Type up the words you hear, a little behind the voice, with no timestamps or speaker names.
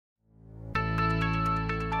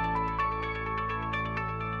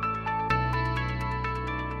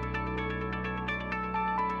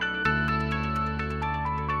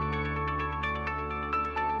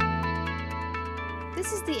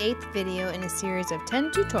This is the 8th video in a series of 10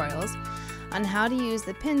 tutorials on how to use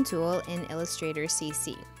the pen tool in Illustrator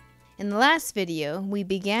CC. In the last video, we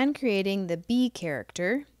began creating the B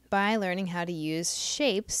character by learning how to use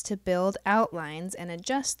shapes to build outlines and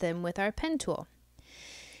adjust them with our pen tool.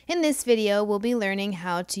 In this video, we'll be learning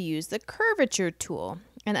how to use the Curvature Tool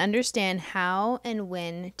and understand how and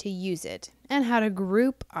when to use it and how to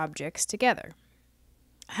group objects together.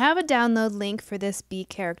 I have a download link for this B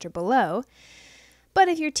character below, but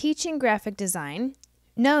if you're teaching graphic design,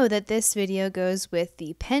 know that this video goes with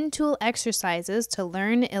the Pen Tool Exercises to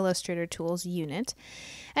Learn Illustrator Tools unit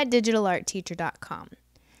at digitalartteacher.com.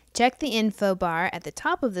 Check the info bar at the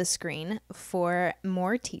top of the screen for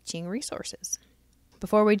more teaching resources.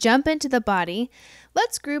 Before we jump into the body,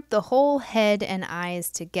 let's group the whole head and eyes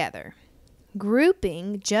together.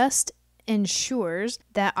 Grouping just ensures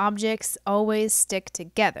that objects always stick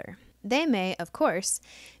together. They may, of course,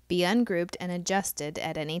 be ungrouped and adjusted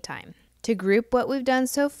at any time. To group what we've done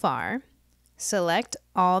so far, select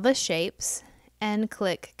all the shapes and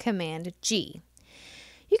click Command G.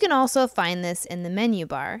 You can also find this in the menu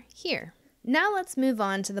bar here. Now let's move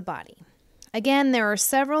on to the body. Again, there are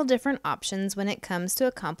several different options when it comes to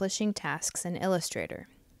accomplishing tasks in Illustrator.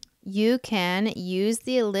 You can use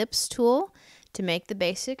the Ellipse Tool to make the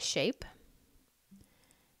basic shape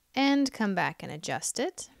and come back and adjust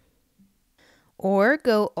it. Or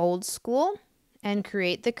go old school and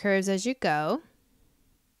create the curves as you go.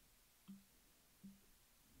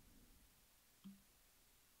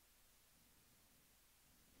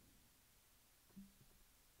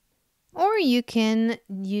 Or you can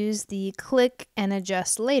use the click and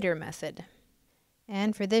adjust later method.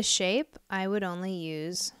 And for this shape, I would only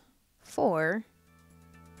use 4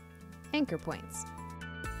 anchor points.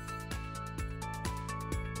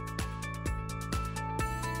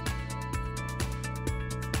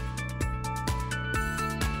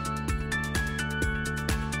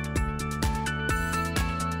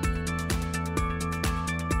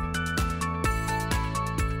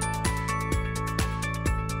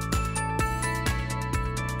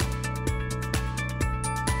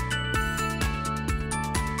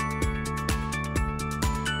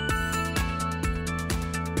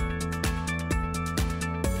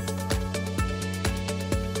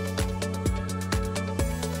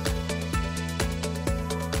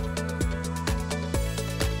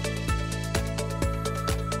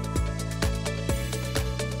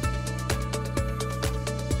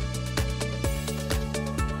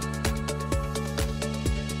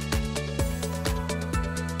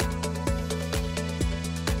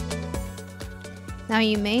 Now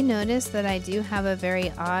you may notice that I do have a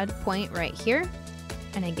very odd point right here.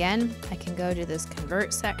 And again, I can go to this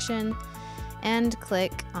Convert section and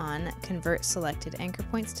click on Convert Selected Anchor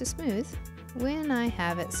Points to Smooth when I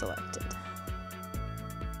have it selected.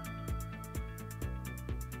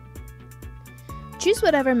 Choose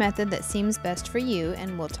whatever method that seems best for you,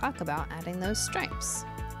 and we'll talk about adding those stripes.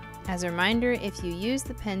 As a reminder, if you use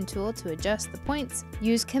the pen tool to adjust the points,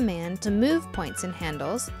 use Command to move points and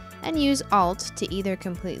handles, and use Alt to either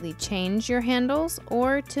completely change your handles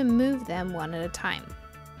or to move them one at a time.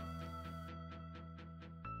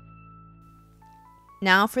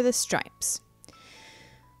 Now for the stripes.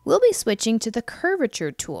 We'll be switching to the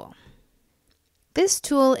Curvature Tool. This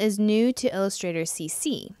tool is new to Illustrator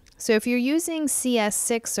CC, so if you're using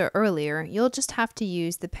CS6 or earlier, you'll just have to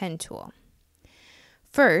use the pen tool.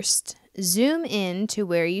 First, zoom in to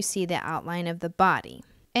where you see the outline of the body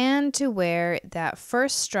and to where that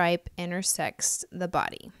first stripe intersects the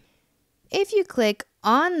body. If you click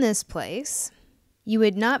on this place, you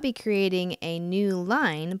would not be creating a new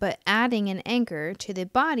line, but adding an anchor to the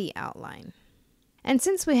body outline. And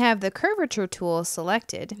since we have the Curvature Tool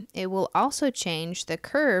selected, it will also change the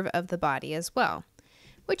curve of the body as well,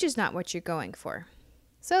 which is not what you're going for.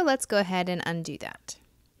 So let's go ahead and undo that.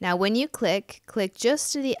 Now when you click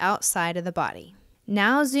just to the outside of the body.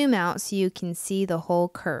 Now zoom out so you can see the whole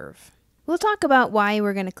curve. We'll talk about why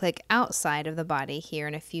we're going to click outside of the body here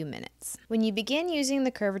in a few minutes. When you begin using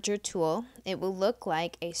the Curvature Tool, it will look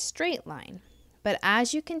like a straight line, but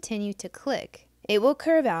as you continue to click, it will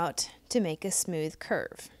curve out to make a smooth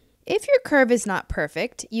curve. If your curve is not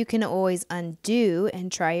perfect, you can always undo and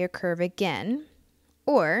try your curve again,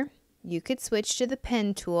 or you could switch to the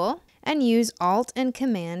pen tool and use Alt and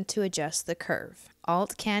Command to adjust the curve.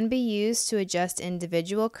 Alt can be used to adjust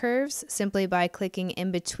individual curves simply by clicking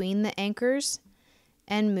in between the anchors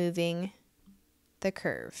and moving the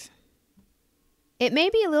curve. It may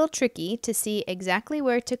be a little tricky to see exactly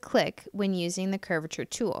where to click when using the Curvature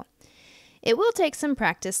Tool. It will take some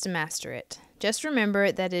practice to master it. just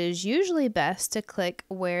remember that it is usually best to click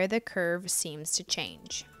where the curve seems to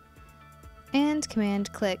change. And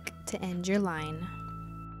Command click to end your line.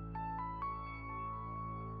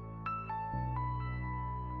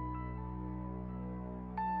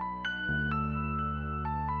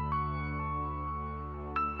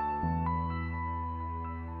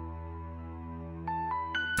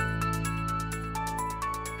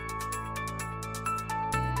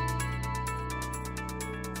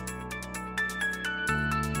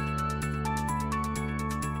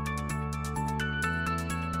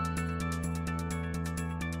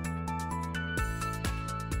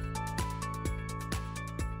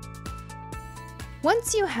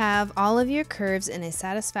 Once you have all of your curves in a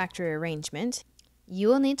satisfactory arrangement, you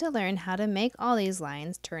will need to learn how to make all these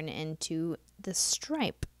lines turn into the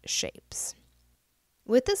stripe shapes.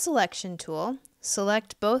 With the Selection tool,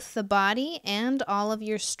 select both the body and all of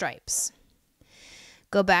your stripes.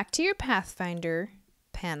 Go back to your Pathfinder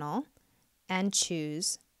panel and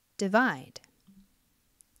choose Divide.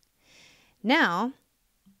 Now,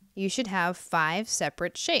 you should have 5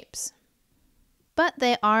 separate shapes, but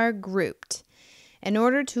they are grouped. In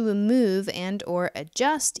order to move and or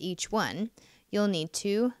adjust each one, you'll need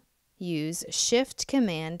to use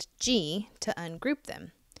Shift-Command-G to ungroup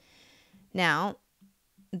them. Now,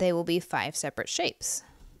 they will be 5 separate shapes.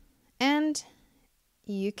 And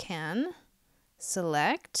you can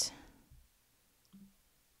select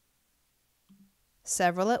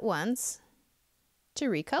several at once to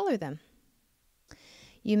recolor them.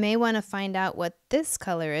 You may want to find out what this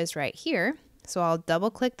color is right here. So I'll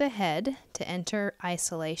double click the head to enter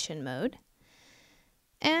isolation mode.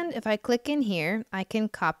 And if I click in here, I can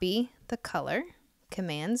copy the color,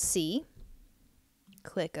 Command C,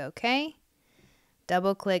 click OK,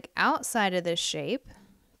 double click outside of the shape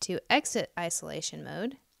to exit isolation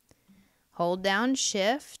mode, hold down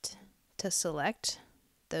Shift to select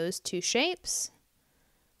those 2 shapes,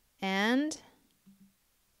 and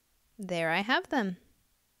there I have them.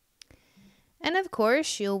 And of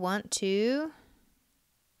course, you'll want to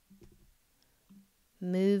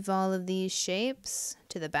move all of these shapes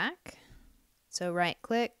to the back. So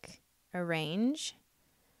right-click, Arrange,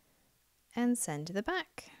 and send to the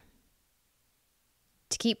back.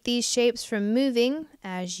 To keep these shapes from moving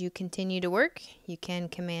as you continue to work, you can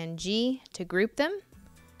Command-G to group them.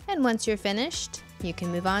 And once you're finished, you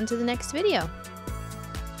can move on to the next video.